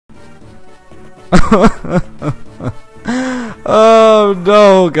Oh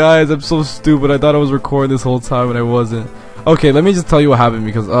no, guys, I'm so stupid. I thought I was recording this whole time and I wasn't. Okay, let me just tell you what happened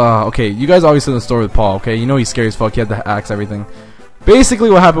because, okay, you guys obviously know the story with Paul, okay? You know he's scary as fuck, he had the axe, everything. Basically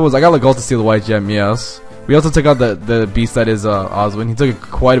what happened was I got Legault to steal the white gem, yes. We also took out the beast that is Oswin. He took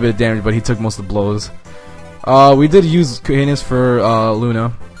quite a bit of damage, but he took most of the blows. We did use Canis for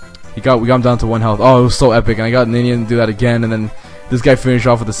Luna. We got him down to 1 health. Oh, it was so epic, and I got Ninian to do that again, and then this guy finished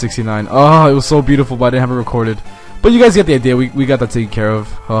off with a 69. Oh, it was so beautiful, but I didn't have it recorded. But you guys get the idea. We got that taken care of.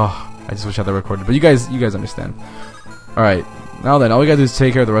 Oh, I just wish I had that recorded. But you guys understand. Alright, now then, all we gotta do is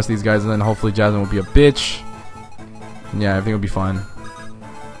take care of the rest of these guys, and then hopefully Jasmine will be a bitch. Yeah, everything will be fine.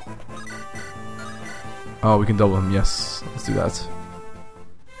 Oh, we can double him. Yes, let's do that.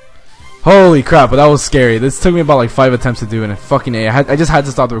 Holy crap, but that was scary. This took me about like 5 attempts to do, and fucking A. I just had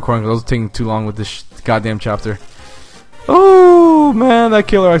to stop the recording because I was taking too long with this goddamn chapter. Oh man, that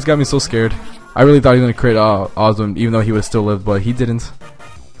killer axe got me so scared. I really thought he was gonna crit Oswin, even though he would have still lived, but he didn't.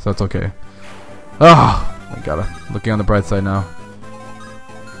 So it's okay. Oh my god, I'm looking on the bright side now.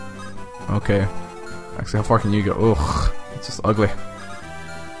 Okay. Actually, how far can you go? Ugh, it's just ugly.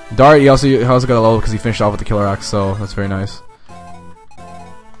 Dart, he also got a level because he finished off with the killer axe, so that's very nice.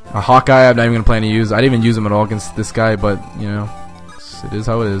 A Hawkeye, I'm not even gonna plan to use. I didn't even use him at all against this guy, but you know, it is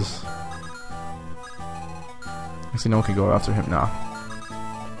how it is. Actually, no one can go after him now.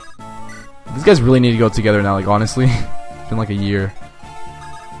 These guys really need to go together now. Like honestly, it's been like a year.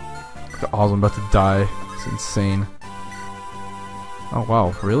 I'm about to die. It's insane. Oh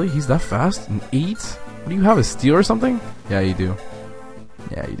wow, really? He's that fast? An 8? What do you have? A steal or something? Yeah, you do.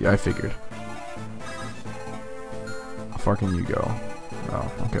 Yeah, you do. I figured. How far can you go?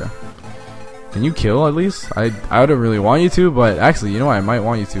 Oh, okay. Can you kill at least? I don't really want you to, but actually, you know what? I might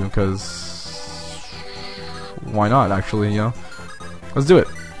want you to, because why not? Actually, you know, let's do it.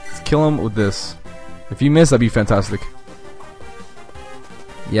 Let's kill him with this. If you miss, that'd be fantastic.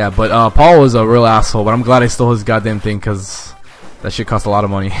 Yeah, but Paul was a real asshole, but I'm glad I stole his goddamn thing, because that shit cost a lot of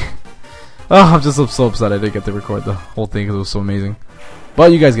money. Oh, I'm just so upset I didn't get to record the whole thing because it was so amazing.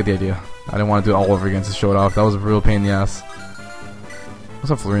 But you guys get the idea. I didn't want to do it all over again to show it off. That was a real pain in the ass.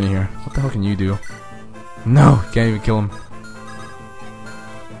 What's up, Florina here? What the hell can you do? No, can't even kill him.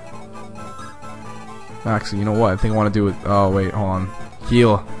 Actually, you know what? I think I want to do it. Oh wait, hold on.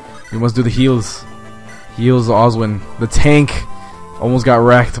 Heal. We must do the heals. Heals Oswin. The tank almost got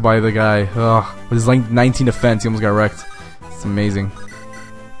wrecked by the guy. Ugh. With his like 19 defense, he almost got wrecked. It's amazing.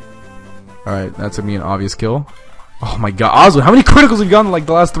 Alright, that took me an obvious kill. Oh my god, Oswin, how many criticals have you gotten in like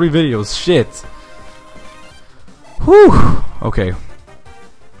the last 3 videos? Shit. Whew. Okay.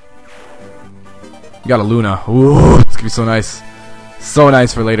 You got a Luna. Ooh, it's gonna be so nice. So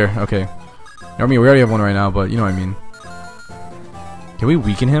nice for later. Okay. I mean, we already have one right now, but you know what I mean. Can we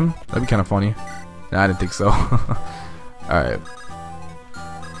weaken him? That'd be kind of funny. Nah, I didn't think so. Alright.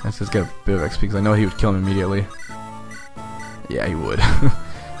 Let's just get a bit of XP because I know he would kill him immediately. Yeah, he would.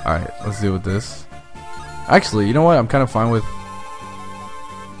 Alright, let's deal with this. Actually, you know what? I'm kind of fine with...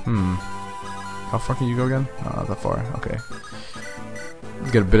 How far can you go again? No, not that far. Okay.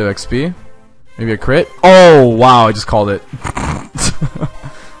 Let's get a bit of XP. Maybe a crit? Oh, wow, I just called it.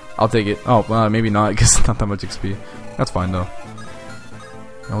 I'll take it. Oh, well, maybe not, because it's not that much XP. That's fine, though.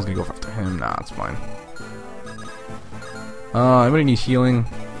 I was going to go after him. Nah, it's fine. Anybody need healing?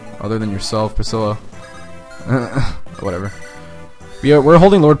 Other than yourself, Priscilla? Whatever. We're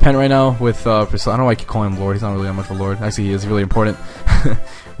holding Lord Pent right now with Priscilla. I don't know why I keep calling him Lord. He's not really that much of a Lord. Actually, he is really important.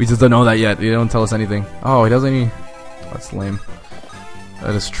 We just don't know that yet. They don't tell us anything. Oh, he doesn't any... That's lame.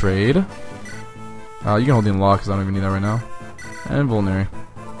 Let us trade. You can hold him lock because I don't even need that right now. And vulnerary.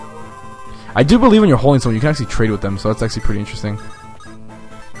 I do believe when you're holding someone, you can actually trade with them, so that's actually pretty interesting.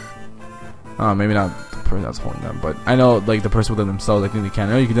 Maybe not the person that's holding them, but I know like the person with them themselves, I think they can.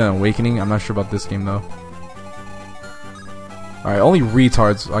 I know you can do that in Awakening. I'm not sure about this game though. Alright, only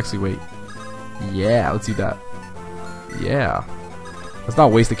retards. Actually, wait. Yeah, let's do that. Yeah. Let's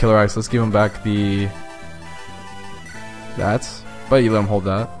not waste the killer axe. Let's give him back the... That. But you let him hold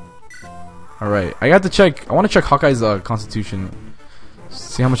that. Alright, I got to check. I want to check Hawkeye's constitution.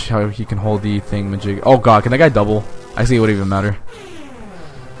 See how he can hold the thing majig. Oh god, can that guy double? Actually, it wouldn't even matter.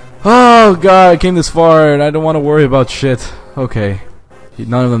 Oh god, I came this far and I don't want to worry about shit. Okay.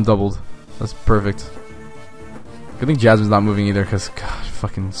 None of them doubled. That's perfect. I think Jasmine's not moving either because, god,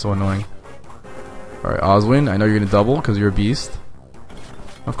 fucking so annoying. Alright, Oswin, I know you're gonna double because you're a beast.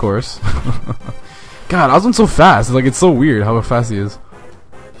 Of course. God, Oswin's so fast. Like, it's so weird how fast he is.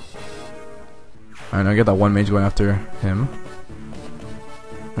 Alright, now I get that one mage going after him.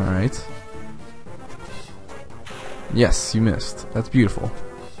 Alright. Yes, you missed. That's beautiful.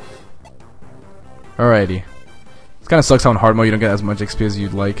 Alrighty. It kind of sucks how in hard mode you don't get as much XP as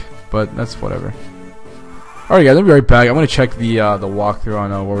you'd like, but that's whatever. Alright guys, I'll be right back. I'm gonna check the walkthrough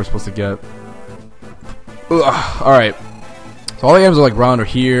on what we're supposed to get. Alright. So all the items are like around or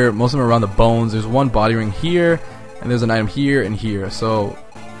here. Most of them are around the bones. There's one body ring here, and there's an item here and here. So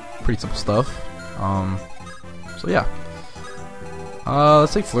pretty simple stuff. So yeah.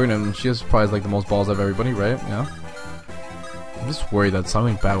 Let's take Flirtin. She has probably like the most balls out of everybody, right? Yeah. I'm just worried that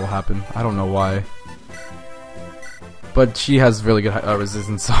something bad will happen. I don't know why. But she has really good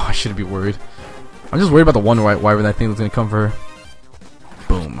resistance, so I shouldn't be worried. I'm just worried about the one wyvern I think that's gonna come for her.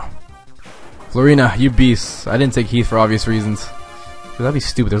 Boom. Florina, you beast. I didn't take Heath for obvious reasons. That'd be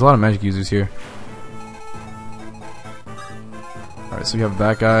stupid. There's a lot of magic users here. Alright, so you have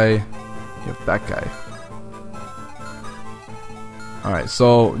that guy. You have that guy. Alright,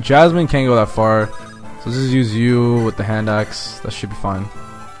 so Jasmine can't go that far. So let's just use you with the hand axe. That should be fine.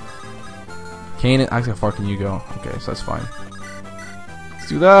 Kanan, actually, how far can you go? Okay, so that's fine. Let's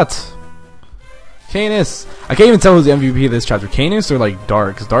do that. Canis! I can't even tell who's the MVP of this chapter. Canis or like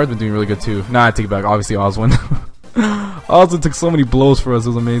Dart? Because Dart's been doing really good too. Nah, I take it back. Obviously, Oswin. Oswin took so many blows for us. It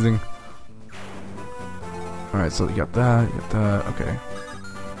was amazing. Alright, so you got that. You got that. Okay.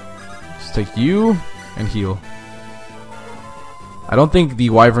 Just take you and heal. I don't think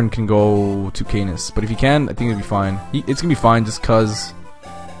the wyvern can go to Canis, but if he can, I think it'll be fine. It's gonna be fine just cause.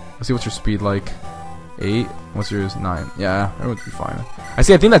 Let's see what's your speed like. 8. What's yours? 9. Yeah, it would be fine. I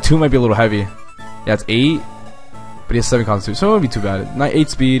see. I think that 2 might be a little heavy. Yeah, it's 8, but he has 7 constitution, so it wouldn't be too bad. 8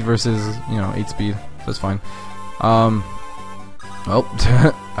 speed versus 8 speed. So that's fine. Well,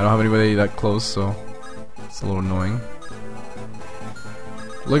 I don't have anybody that close, so it's a little annoying.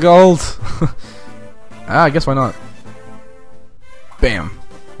 Legault. I guess why not? Bam!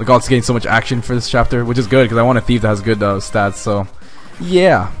 Legault's getting so much action for this chapter, which is good because I want a thief that has good stats. So,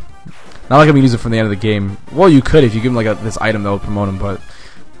 yeah. Not like I'm gonna use it from the end of the game. Well, you could if you give him like this item that will promote him, but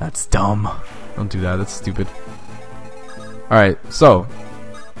that's dumb. Don't do that. That's stupid. Alright, so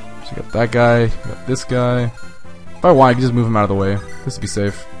you got that guy. You got this guy. If I want, I can just move him out of the way. Just to be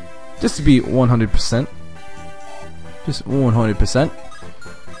safe. Just to be 100%. Just 100%.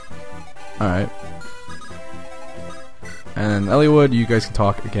 Alright. And Elliowood, you guys can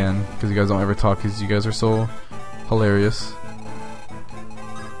talk again. Because you guys don't ever talk because you guys are so hilarious.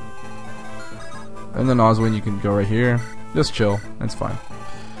 And then Oswin, you can go right here. Just chill. That's fine.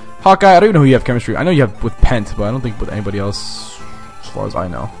 Hawkeye, I don't even know who you have chemistry. I know you have with Pent, but I don't think with anybody else, as far as I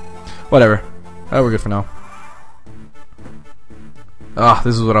know. Whatever. We're good for now.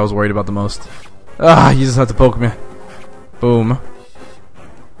 This is what I was worried about the most. You just have to poke me. Boom.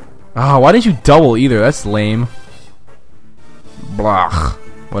 Why didn't you double either? That's lame. Blah.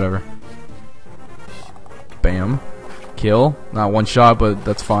 Whatever. Bam. Kill. Not one shot, but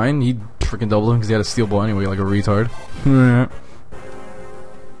that's fine. He freaking doubled him because he had a steel ball anyway, like a retard.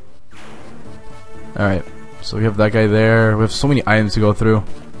 Alright, so we have that guy there. We have so many items to go through.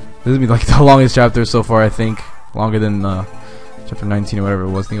 This is gonna be like the longest chapter so far, I think. Longer than chapter 19 or whatever it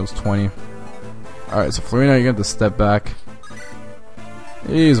was. I think it was 20. Alright, so Florina, you're gonna have to step back.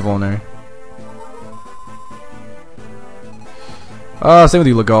 He's vulnerable. Same with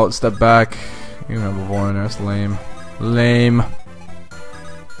you, Legault. Step back. You don't have a vulnerable. That's lame. Lame.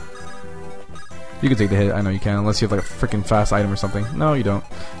 You can take the hit. I know you can, unless you have like a freaking fast item or something. No, you don't.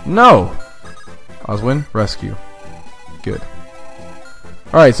 No! Oswin, rescue. Good.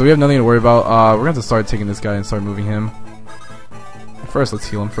 Alright, so we have nothing to worry about. We're going to have to start taking this guy and start moving him. First, let's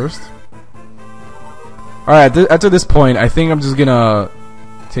heal him first. Alright, after this point, I think I'm just going to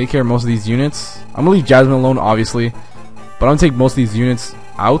take care of most of these units. I'm going to leave Jasmine alone, obviously. But I'm going to take most of these units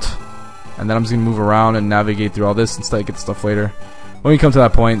out. And then I'm just going to move around and navigate through all this and get the stuff later. When we come to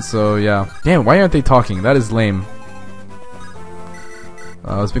that point, so yeah. Damn, why aren't they talking? That is lame.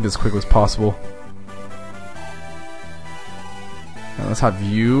 Let's make this as quick as possible. And let's have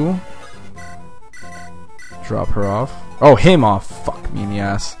you drop her off. Oh, him off. Fuck me in the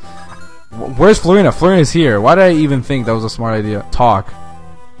ass. Where's Florina? Florina's here. Why did I even think that was a smart idea? Talk.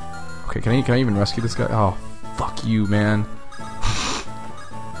 Okay, can I even rescue this guy? Oh, fuck you, man.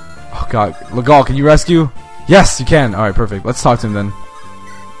 Oh god, Legault, can you rescue? Yes, you can. All right, perfect. Let's talk to him then.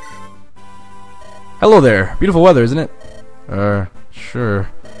 Hello there. Beautiful weather, isn't it? Sure.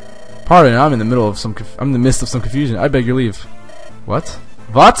 Pardon, I'm in the midst of some confusion. I beg your leave. What?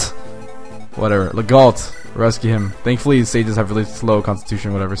 What? Whatever. Legault, rescue him. Thankfully, sages have really slow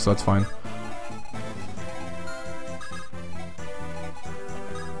constitution, whatever, so that's fine.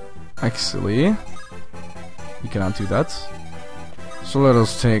 Actually, you cannot do that. So let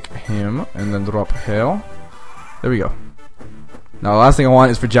us take him and then drop hell. There we go. Now the last thing I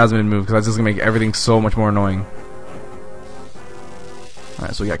want is for Jasmine to move, because that's just gonna make everything so much more annoying.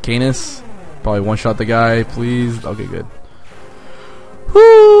 Alright, so we got Canis. Probably one-shot the guy, please. Okay, good.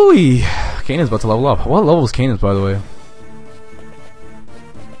 Whoo! Canis about to level up. What level is Canis, by the way?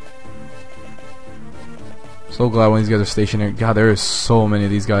 So glad when these guys are stationary. God, there is so many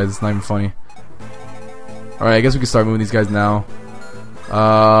of these guys. It's not even funny. Alright, I guess we can start moving these guys now.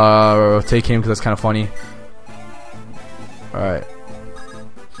 Take him because that's kind of funny. Alright.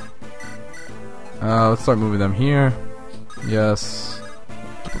 Let's start moving them here. Yes.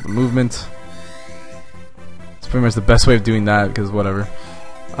 Keep up the movement. It's pretty much the best way of doing that because whatever.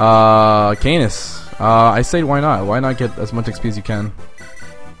 Canis. I say why not? Why not get as much XP as you can?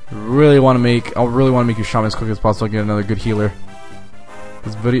 I really want to make you shaman as quick as possible to get another good healer.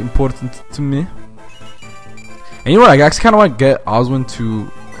 It's very important to me. And you know what? I actually kind of want to get Oswin to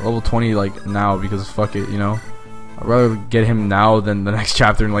level 20 like now because fuck it, you know. I'd rather get him now than the next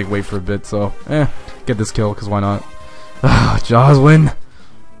chapter and like wait for a bit. So, get this kill because why not? Oswin.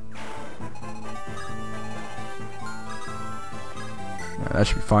 Yeah, that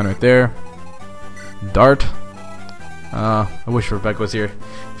should be fine right there. Dart. I wish Rebecca was here.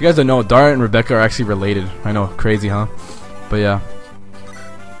 If you guys don't know, Dart and Rebecca are actually related. I know, crazy, huh? But yeah.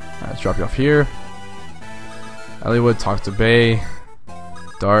 Alright, let's drop you off here. Elliewood, talk to Bay.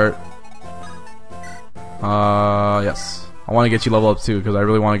 Dart. Yes. I want to get you level up too because I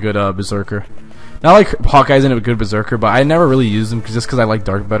really want a good Berserker. Not like Hawkeye's in a good Berserker, but I never really use him just because I like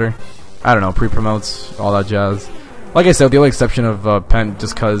Dark better. I don't know, pre-promotes, all that jazz. Like I said, the only exception of Pent,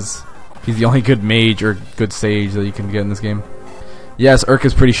 just because he's the only good mage or good sage that you can get in this game. Yes, Urk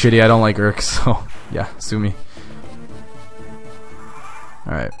is pretty shitty. I don't like Urk, so yeah, sue me.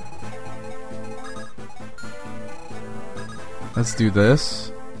 Alright. Let's do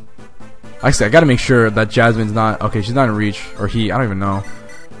this. Actually, I gotta make sure that Jasmine's not... Okay, she's not in reach. Or he. I don't even know.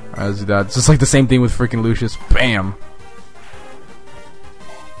 Alright, let's do that. It's just like the same thing with freaking Lucius. Bam!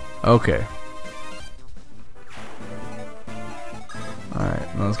 Okay.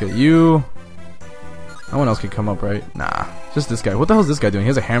 Alright, now let's get you. No one else can come up, right? Nah. Just this guy. What the hell is this guy doing? He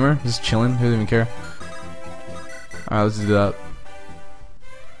has a hammer? He's just chilling? He doesn't even care. Alright, let's do that.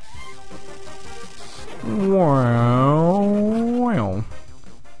 Wow.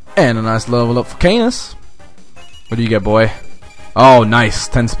 And a nice level up for Canis. What do you get, boy? Oh, nice.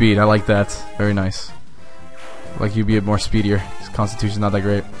 10 speed. I like that. Very nice. Like you'd be more speedier. His constitution's not that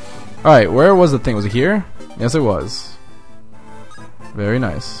great. Alright, where was the thing? Was it here? Yes, it was. Very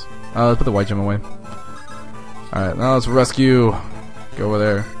nice. Let's put the white gem away. Alright, now let's rescue. Go over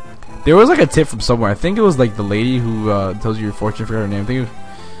there. There was like a tip from somewhere. I think it was like the lady who tells you your fortune. I forgot her name.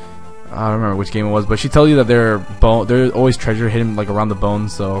 I don't remember which game it was, but she tells you that there's always treasure hidden like around the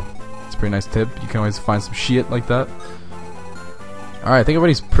bones, so it's a pretty nice tip. You can always find some shit like that. Alright, I think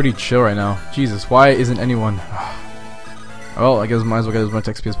everybody's pretty chill right now. Jesus, why isn't anyone... Well, I guess I might as well get as much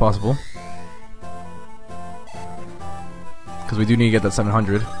XP as possible. Because we do need to get that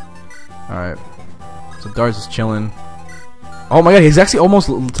 700. Alright. So Dart's just chilling. Oh my god, he's actually almost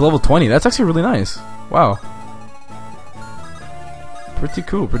to level 20. That's actually really nice. Wow. Pretty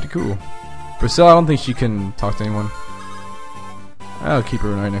cool, pretty cool. Priscilla, I don't think she can talk to anyone. I'll keep her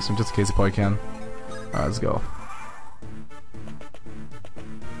right next to him just in case he probably can. Alright, let's go.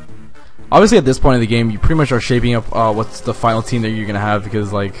 Obviously at this point in the game you pretty much are shaping up what's the final team that you're gonna have,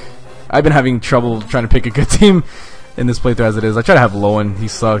 because like I've been having trouble trying to pick a good team in this playthrough as it is. I tried to have Lowen, he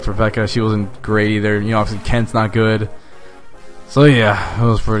sucked. Rebecca, she wasn't great either. You know, obviously Kent's not good. So yeah, it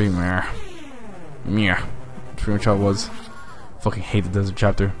was pretty meh. Pretty much how it was. Fucking hate the desert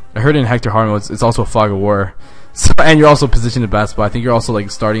chapter. I heard in Hector Harmon it's also a fog of war. So, and you're also positioned in bad spot. I think you're also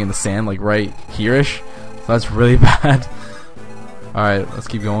like starting in the sand, like right here-ish. So that's really bad. Alright, let's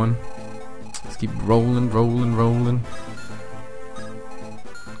keep going. Let's keep rolling.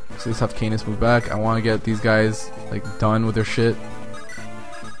 So let's have Canis move back. I want to get these guys like done with their shit.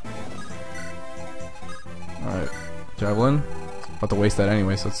 Alright, Javelin. About to waste that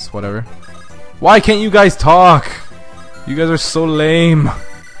anyway, so it's whatever. Why can't you guys talk? You guys are so lame.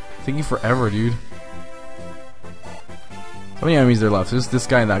 Taking forever, dude. How many enemies are left? There's this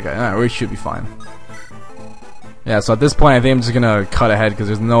guy and that guy. Alright, we should be fine. Yeah, so at this point I think I'm just gonna cut ahead because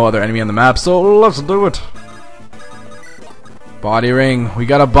there's no other enemy on the map, so let's do it. Body ring. We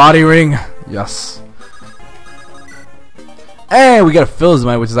got a body ring. Yes. And we got a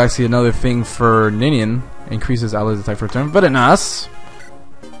Philzmite, which is actually another thing for Ninian. Increases allies attack for a turn. Very nice.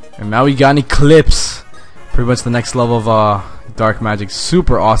 And now we got an Eclipse. Pretty much the next level of dark magic.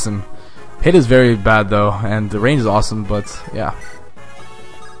 Super awesome. Hit is very bad though, and the range is awesome, but yeah.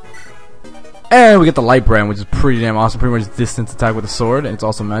 And we get the light brand, which is pretty damn awesome. Pretty much distance attack with a sword, and it's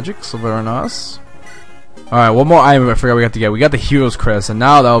also magic, so very nice. Alright, one more item I forgot we got to get. We got the Hero's Crest, and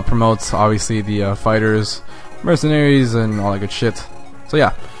now that will promote, obviously, the fighters, mercenaries, and all that good shit. So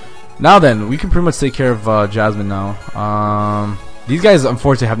yeah. Now then, we can pretty much take care of Jasmine now. These guys,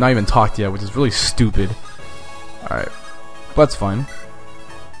 unfortunately, have not even talked yet, which is really stupid. Alright. But that's fine.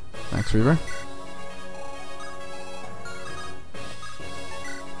 Thanks, Reaver.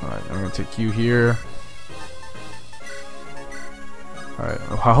 Alright, I'm gonna take you here. Alright,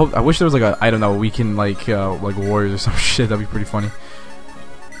 I wish there was like an item that we can like warriors or some shit. That'd be pretty funny.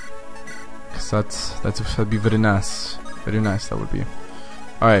 Cause that'd be very nice. Very nice, that would be.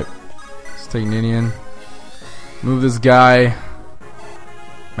 Alright. Let's take Ninian. Move this guy.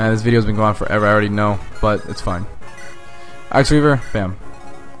 Man, this video's been going on forever, I already know, but it's fine. Axe Reaver, bam.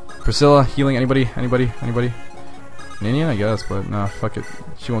 Priscilla, healing, anybody? Ninian, I guess, but nah, fuck it.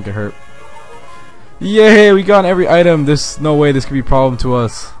 She won't get hurt. Yay, we got every item. There's no way this could be a problem to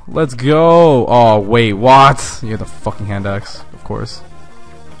us. Let's go. Oh, wait, what? You have the fucking hand axe, of course.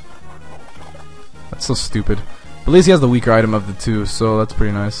 That's so stupid. But at least he has the weaker item of the two, so that's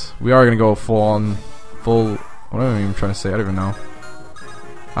pretty nice. We are gonna go full. What am I even trying to say? I don't even know.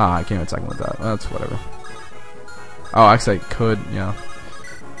 Ah, I can't even attack him with that. That's whatever. Oh, actually, I could, yeah.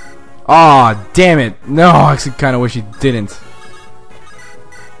 Aw, oh, damn it! No, I actually kind of wish he didn't.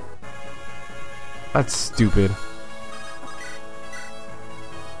 That's stupid.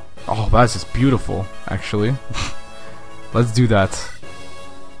 Oh, that's just beautiful, actually. Let's do that.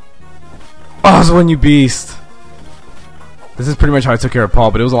 Oswin, you beast! This is pretty much how I took care of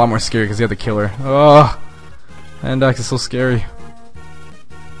Paul, but it was a lot more scary because he had the killer. Oh, and Axe is so scary.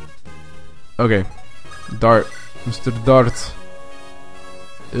 Okay, Dart, Mr. Dart.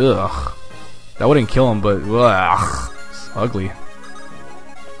 Ugh, that wouldn't kill him, but ugh, it's ugly.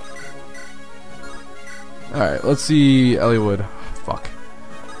 Alright, let's see Elliowood. Fuck.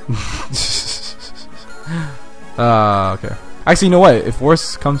 Okay. Actually, you know what? If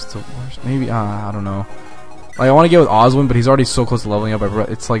worse comes to worse, maybe, I don't know. Like, I want to get with Oswin, but he's already so close to leveling up,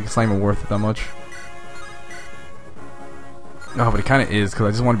 it's like, it's not even worth it that much. Oh, but it kind of is, because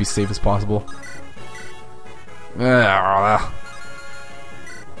I just want to be safe as possible.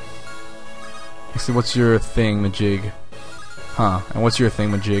 Actually, what's your thing, Majig? Huh, and what's your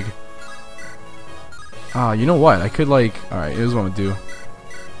thing, Majig? Ah, you know what? I could like. Alright, here's what I'm gonna do.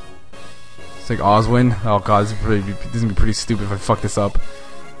 It's like Oswin. Oh god, this is gonna be pretty stupid if I fuck this up.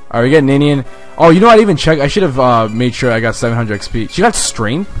 Alright, we get Ninian. Oh, you know what? I didn't even check. I should have made sure I got 700 XP. She got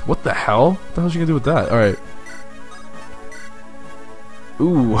strength? What the hell? What the hell is she gonna do with that? Alright.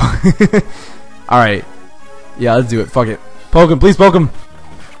 Ooh. Alright. Yeah, let's do it. Fuck it. Poke him. Please poke him.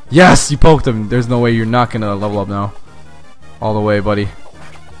 Yes, you poked him. There's no way you're not gonna level up now. All the way, buddy. Yeah,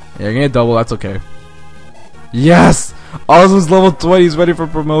 you're gonna get double. That's okay. Yes! Oswin's level 20, he's ready for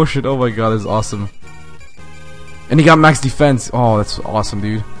promotion. Oh my god, this is awesome. And he got max defense. Oh, that's awesome,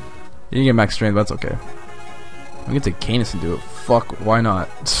 dude. He didn't get max strength, but that's okay. I'm gonna take Canis and do it. Fuck, why not?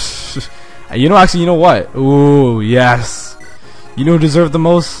 You know, actually, you know what? Ooh, yes. You know who deserved the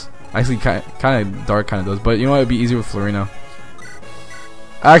most? Actually, kind of Dark kind of does, but you know what? It'd be easier with Florina.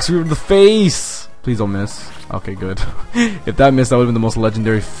 Axe Reaver the face! Please don't miss. Okay, good. If that missed, that would have been the most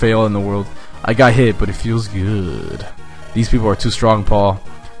legendary fail in the world. I got hit, but it feels good. These people are too strong, Paul.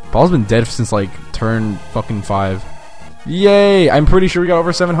 Paul's been dead since like turn fucking 5. Yay! I'm pretty sure we got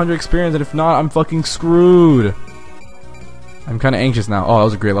over 700 experience, and if not, I'm fucking screwed. I'm kind of anxious now. Oh, that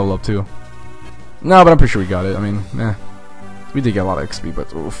was a great level up too. No, but I'm pretty sure we got it. I mean, we did get a lot of XP,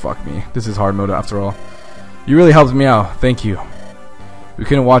 but oh fuck me, this is hard mode after all. You really helped me out. Thank you. We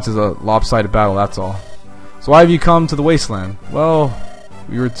couldn't watch as a lopsided battle. That's all. So why have you come to the wasteland? Well.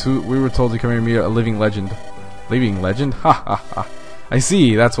 We were told to come here and meet a living legend. Living legend? Ha ha ha. I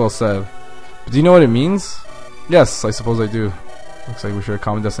see, that's well said. But do you know what it means? Yes, I suppose I do. Looks like we share a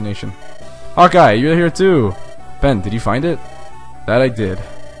common destination. Hawkeye, you're here too! Ben, did you find it? That I did.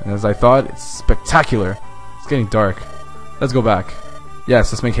 And as I thought, it's spectacular. It's getting dark. Let's go back.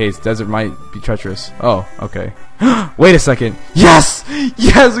 Yes, let's make haste. Desert might be treacherous. Oh, okay. Wait a second. Yes!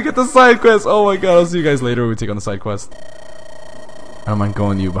 Yes, we get the side quest! Oh my god, I'll see you guys later when we take on the side quest. I don't mind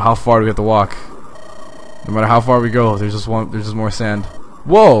going to you, but how far do we have to walk? No matter how far we go, there's just more sand.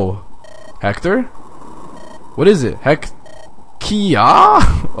 Whoa! Hector? What is it? Kia?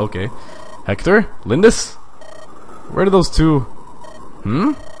 Okay. Hector? Lindis? Where are those two?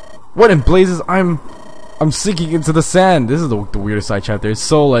 What in blazes? I'm sinking into the sand. This is the weirdest side chapter. It's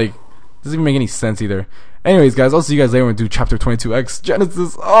so like doesn't even make any sense either. Anyways, guys, I'll see you guys later when we do chapter 22X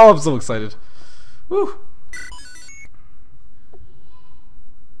Genesis. Oh, I'm so excited. Woo!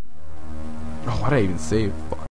 Oh, why did I even save? Fuck.